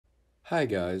Hi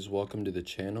guys, welcome to the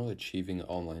channel Achieving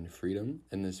Online Freedom.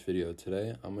 In this video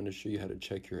today, I'm going to show you how to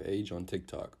check your age on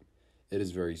TikTok. It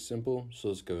is very simple, so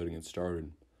let's go ahead and get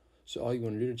started. So all you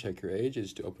want to do to check your age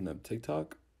is to open up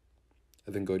TikTok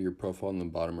and then go to your profile in the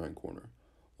bottom right corner.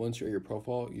 Once you're at your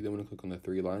profile, you then want to click on the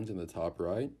three lines in the top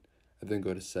right and then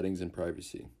go to Settings and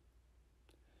Privacy.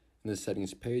 In the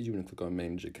Settings page, you want to click on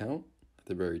Manage Account at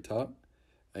the very top,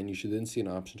 and you should then see an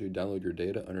option to download your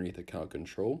data underneath Account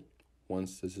Control.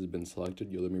 Once this has been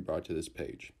selected, you'll then be brought to this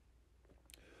page.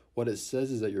 What it says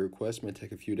is that your request may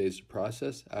take a few days to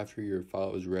process. After your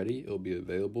file is ready, it will be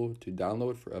available to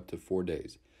download for up to 4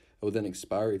 days. It will then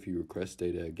expire if you request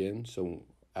data again. So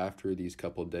after these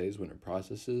couple of days, when it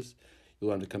processes,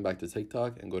 you'll want to come back to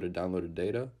TikTok and go to downloaded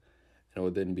data, and it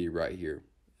will then be right here.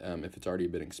 If it's already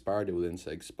been expired, it will then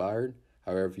say expired.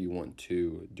 However, if you want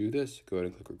to do this, go ahead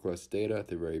and click request data at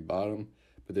the very bottom.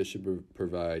 But this should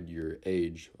provide your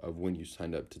age of when you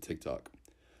signed up to TikTok.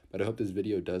 But I hope this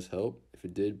video does help. If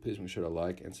it did, please make sure to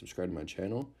like and subscribe to my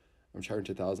channel. I'm trying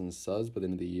to 1,000 subs by the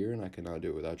end of the year, and I cannot do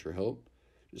it without your help.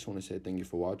 Just want to say thank you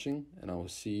for watching, and I will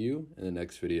see you in the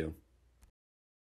next video.